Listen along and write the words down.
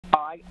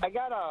I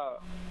got a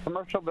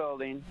commercial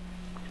building.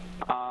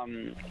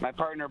 My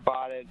partner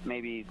bought it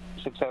maybe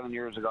 6-7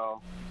 years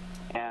ago,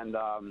 and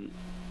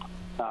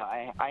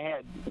I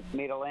had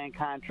made a land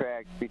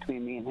contract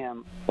between me and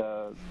him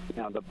to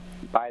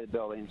buy the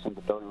building, since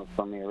the building was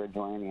from me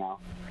originally anyhow.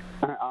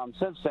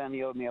 Since then,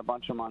 he owed me a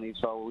bunch of money,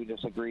 so we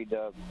just agreed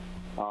to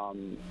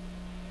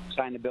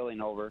sign the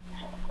building over.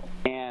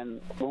 And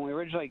when we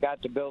originally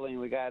got the building,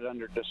 we got it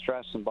under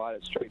distress and bought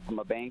it straight from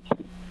a bank.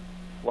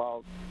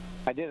 Well,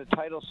 I did a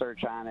title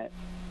search on it,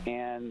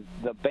 and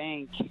the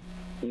bank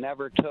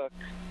never took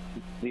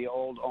the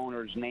old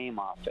owner's name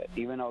off it,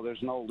 even though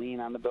there's no lien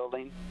on the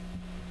building.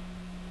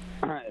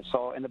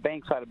 So, and the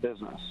bank's out of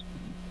business.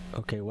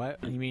 Okay, why?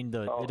 You mean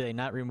did they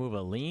not remove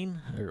a lien,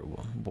 or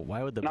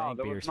why would the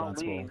bank be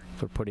responsible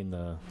for putting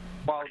the?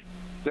 Well,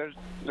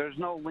 there's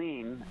no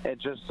lien.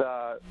 It's just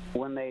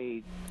when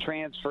they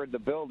transferred the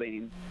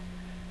building,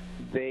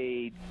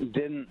 they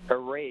didn't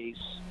erase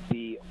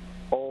the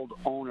old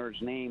owner's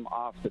name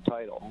off the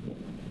title.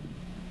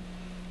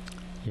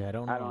 Yeah, I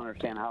don't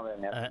understand how that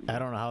happened. I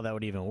don't know how that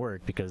would even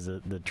work, because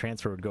the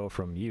transfer would go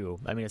from you.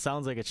 I mean, it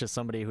sounds like it's just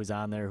somebody who's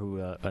on there who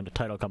a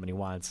title company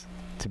wants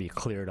to be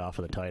cleared off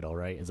of the title,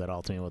 right? Is that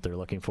ultimately what they're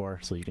looking for,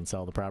 so you can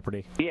sell the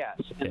property?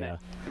 Yes. Yeah.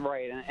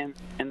 Right. And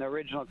the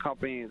original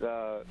company,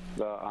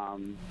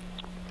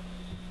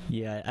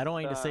 Yeah, I don't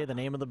want you to say the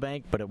name of the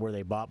bank, but were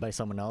they bought by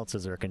someone else?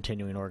 Is there a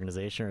continuing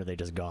organization, or are they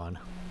just gone?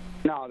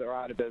 No, they're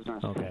out of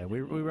business. Okay,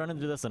 we run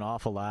into this an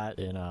awful lot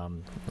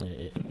in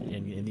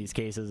these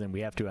cases, and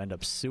we have to end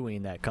up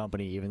suing that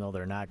company even though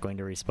they're not going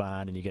to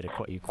respond, and you get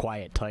a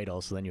quiet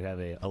title, so then you have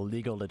a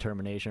legal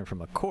determination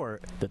from a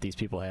court that these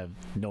people have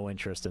no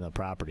interest in the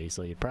property.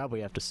 So you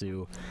probably have to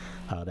sue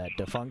that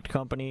defunct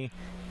company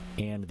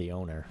and the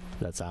owner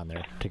that's on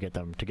there to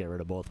get rid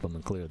of both of them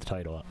and clear the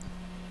title up.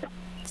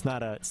 It's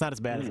not as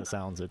bad as it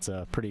sounds. It's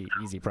a pretty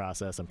easy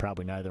process, and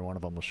probably neither one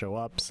of them will show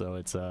up. So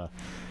it's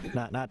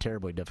not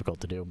terribly difficult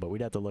to do. But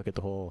we'd have to look at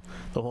the whole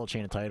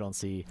chain of title and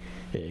see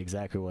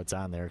exactly what's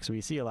on there, because we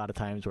see a lot of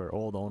times where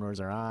old owners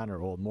are on,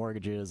 or old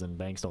mortgages, and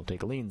banks don't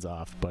take liens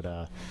off.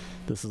 But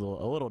this is a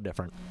little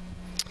different.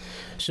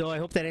 So I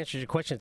hope that answers your question.